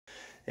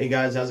Hey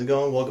guys, how's it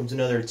going? Welcome to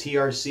another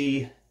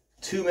TRC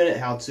 2-minute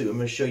how-to. I'm going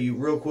to show you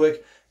real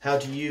quick how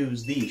to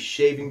use the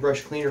shaving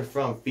brush cleaner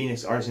from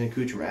Phoenix Artisan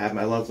Accoutrement. I have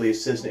my lovely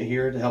assistant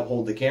here to help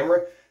hold the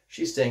camera.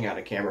 She's staying out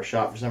of camera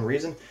shot for some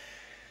reason.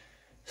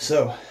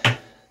 So,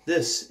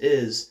 this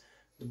is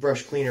the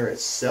brush cleaner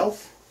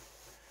itself.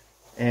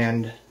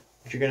 And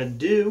what you're going to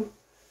do,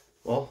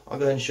 well, I'll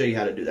go ahead and show you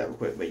how to do that real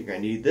quick. But you're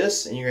going to need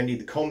this, and you're going to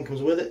need the comb that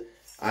comes with it.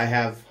 I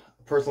have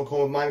a personal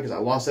comb of mine because I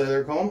lost that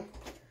other comb.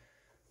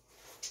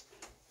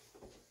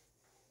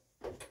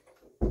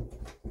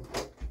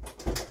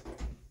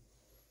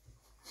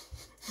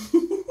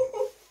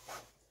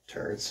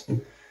 Turds.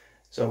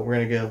 So we're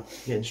going to go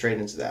getting straight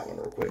into that one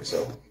real quick.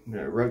 So I'm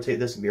going to rotate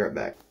this and be right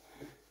back.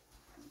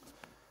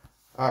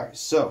 Alright,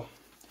 so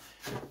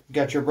you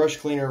got your brush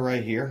cleaner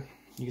right here.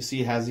 You can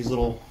see it has these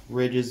little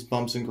ridges,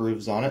 bumps, and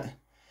grooves on it.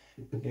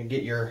 You're going to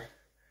get your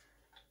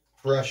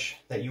brush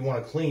that you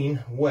want to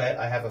clean wet.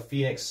 I have a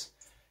Phoenix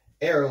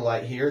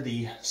Aerolite here,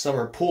 the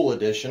Summer Pool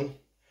Edition.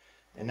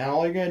 And now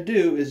all you're going to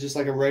do is just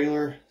like a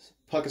regular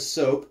puck of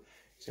soap.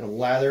 Just going to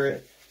lather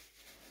it.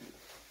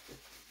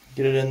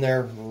 Get it in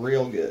there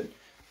real good.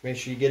 Make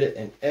sure you get it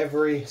in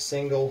every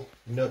single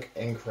nook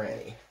and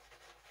cranny.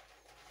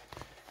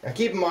 Now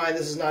keep in mind,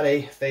 this is not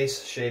a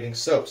face shaving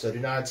soap, so do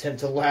not attempt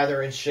to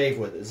lather and shave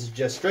with it. This is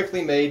just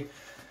strictly made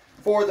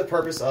for the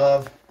purpose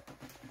of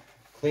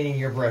cleaning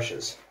your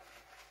brushes.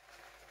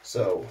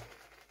 So,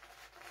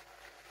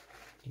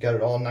 you got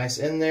it all nice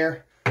in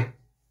there.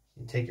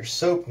 You take your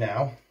soap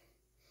now,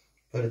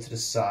 put it to the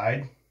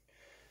side,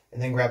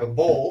 and then grab a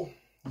bowl.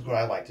 That's what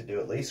I like to do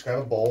at least. Grab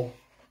a bowl.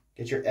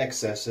 Get your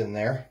excess in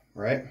there,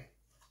 right?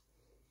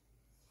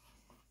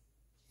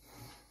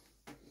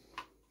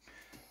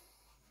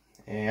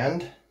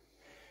 And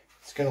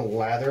it's going to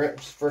lather it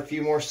just for a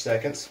few more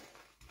seconds.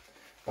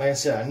 Like I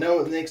said, I know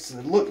it makes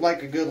it look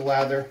like a good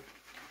lather,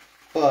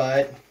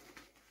 but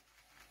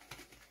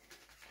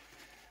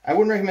I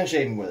wouldn't recommend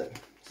shaving with it.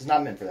 It's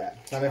not meant for that.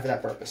 It's not meant for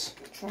that purpose.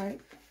 Try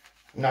it.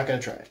 I'm not going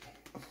to try it.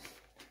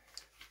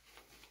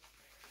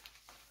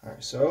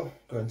 Alright, so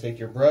go ahead and take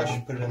your brush,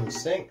 put it in the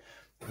sink.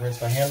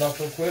 Rinse my hand off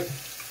real quick.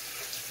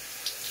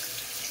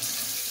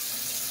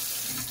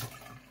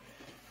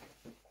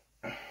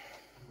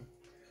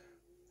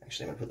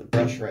 Actually, I'm going to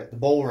put the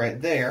bowl right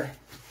there.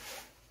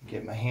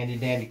 Get my handy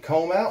dandy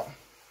comb out.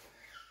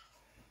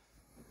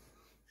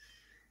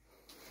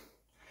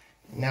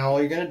 Now all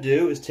you're going to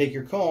do is take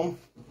your comb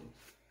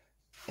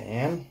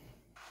and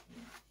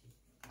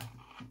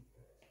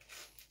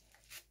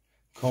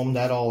comb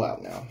that all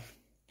out now.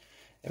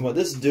 And what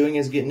this is doing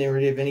is getting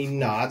rid of any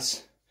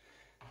knots.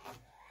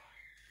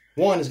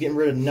 One is getting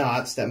rid of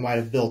knots that might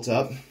have built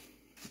up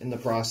in the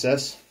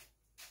process.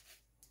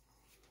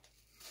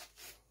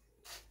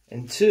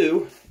 And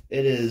two,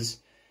 it is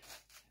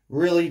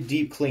really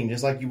deep clean,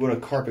 just like you would a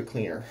carpet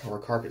cleaner or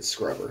a carpet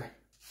scrubber.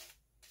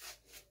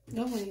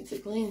 No one needs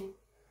it cleaning.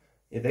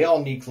 Yeah, they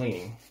all need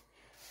cleaning.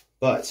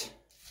 But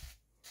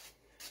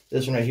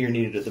this one right here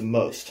needed it the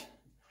most.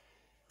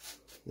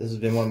 This has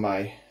been one of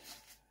my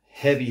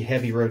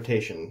heavy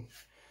rotation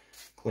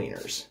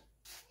cleaners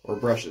or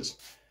brushes.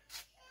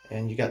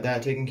 And you got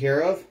that taken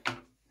care of.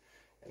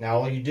 And now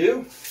all you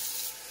do,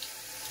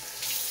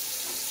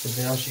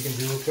 something else you can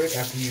do real quick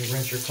after you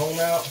rinse your comb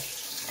out,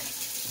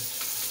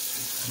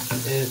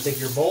 is take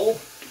your bowl,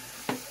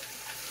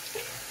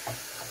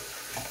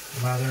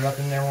 lather it up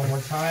in there one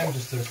more time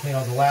just to clean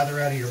all the lather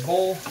out of your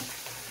bowl.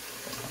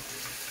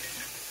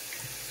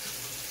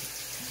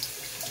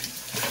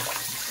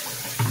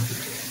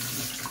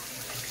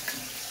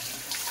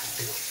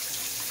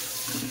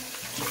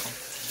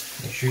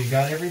 Make sure you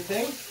got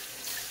everything.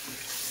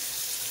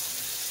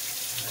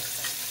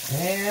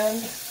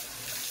 And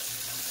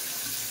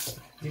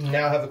you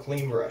now have a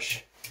clean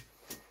brush.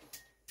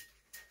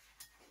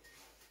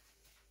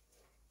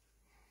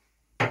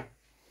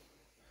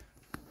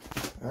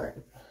 Alright.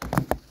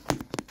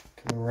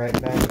 Coming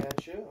right back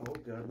at you. Oh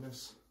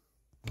goodness.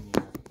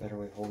 Yeah, better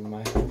way of holding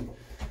my hand.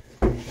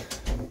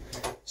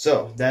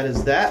 So that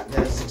is that.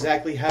 That is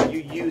exactly how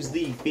you use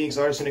the Phoenix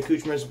Artisan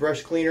Accoutrements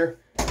brush cleaner.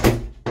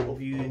 Hope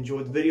you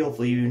enjoyed the video.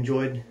 Hopefully you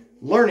enjoyed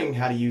learning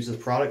how to use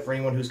this product for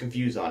anyone who's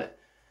confused on it.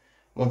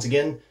 Once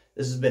again,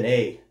 this has been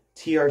a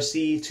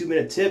TRC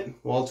 2-minute tip.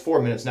 Well, it's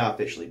 4 minutes now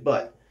officially,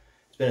 but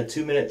it's been a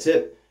 2-minute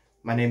tip.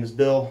 My name is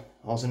Bill,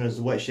 also known as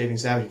the Wet Shaving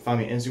Savage. You can find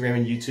me on Instagram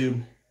and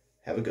YouTube.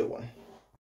 Have a good one.